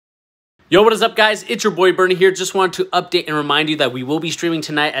Yo, what is up, guys? It's your boy Bernie here. Just wanted to update and remind you that we will be streaming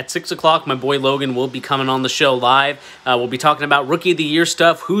tonight at 6 o'clock. My boy Logan will be coming on the show live. We'll be talking about Rookie of the Year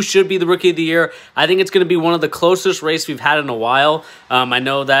stuff. Who should be the Rookie of the Year? I think it's going to be one of the closest races we've had in a while. I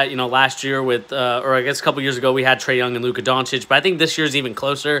know that, last year with, or I guess a couple years ago, we had Trae Young and Luka Doncic, but I think this year's even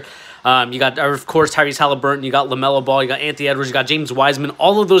closer. You got, of course, Tyrese Halliburton, you got LaMelo Ball, you got Anthony Edwards, you got James Wiseman,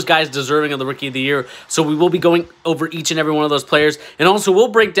 all of those guys deserving of the Rookie of the Year. So we will be going over each and every one of those players. And also, we'll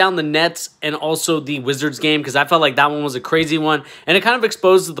break down the Nets and also the Wizards game because I felt like that one was a crazy one. And it kind of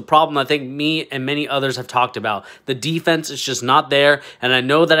exposes the problem I think me and many others have talked about. The defense is just not there. And I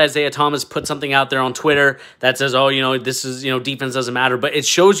know that Isaiah Thomas put something out there on Twitter that says, oh, this is, defense doesn't matter. But it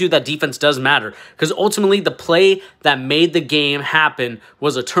shows you that defense does matter because ultimately the play that made the game happen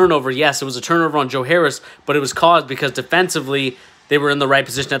was a turnover. Yes, it was a turnover on Joe Harris, but it was caused because defensively they were in the right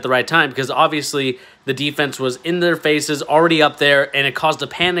position at the right time because obviously the defense was in their faces, already up there, and it caused a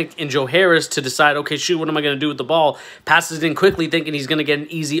panic in Joe Harris to decide, okay, shoot, what am I going to do with the ball? Passes in quickly thinking he's going to get an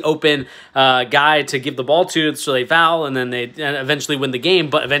easy open guy to give the ball to, so they foul, and then they eventually win the game,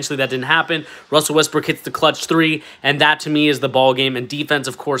 but eventually that didn't happen. Russell Westbrook hits the clutch three, and that to me is the ball game, and defense,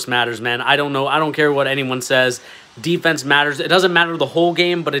 of course, matters, man. I don't know. I don't care what anyone says. Defense matters. It doesn't matter the whole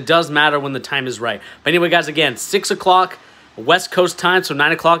game, but it does matter when the time is right. But anyway, guys, again, 6 o'clock West Coast time, so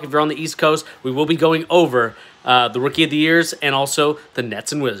 9 o'clock if you're on the East Coast. We will be going over the Rookie of the Years and also the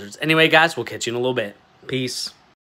Nets and Wizards. Anyway, guys, we'll catch you in a little bit. Peace.